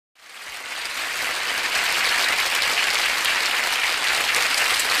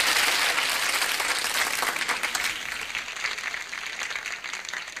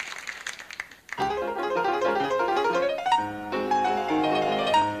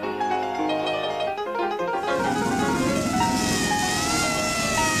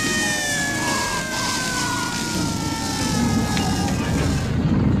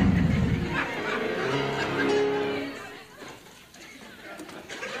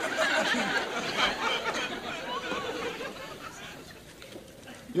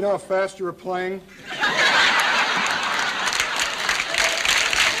You know how fast you were playing?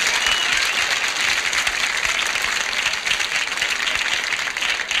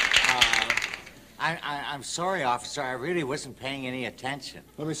 I'm sorry, officer. I really wasn't paying any attention.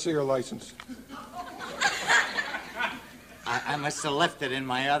 Let me see your license. I must have left it in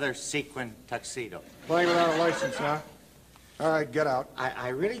my other sequin tuxedo. Playing without a license, huh? All right, get out. I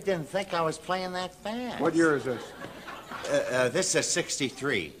really didn't think I was playing that fast. What year is this? This is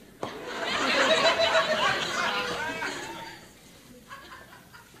 63.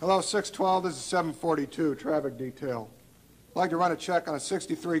 Hello, 612. This is 742, traffic detail. I'd like to run a check on a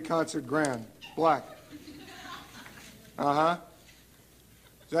 63 Concert Grand. Black. Uh-huh.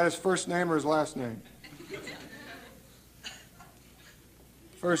 Is that his first name or his last name?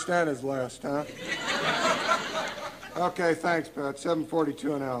 First and his last, huh? Okay, thanks, Pat.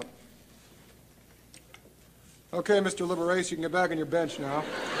 742 and out. Okay, Mr. Liberace, you can get back on your bench now.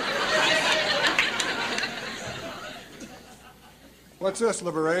 What's this,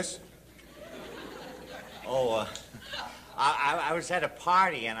 Liberace? Oh, I was at a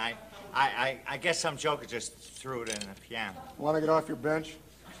party, and I guess some joker just threw it in the piano. Want to get off your bench?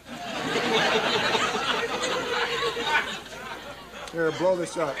 Here, blow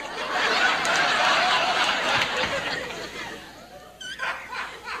this up.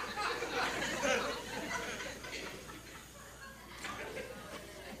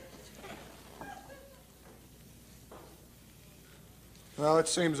 Well, it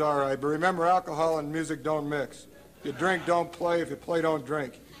seems all right, but remember, alcohol and music don't mix. If you drink, don't play. If you play, don't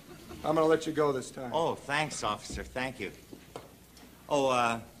drink. I'm going to let you go this time. Oh, thanks, officer. Thank you.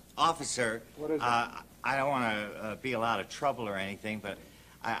 Oh, officer. What is it? I don't want to be a lot of trouble or anything, but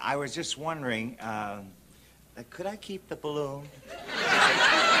I was just wondering, could I keep the balloon?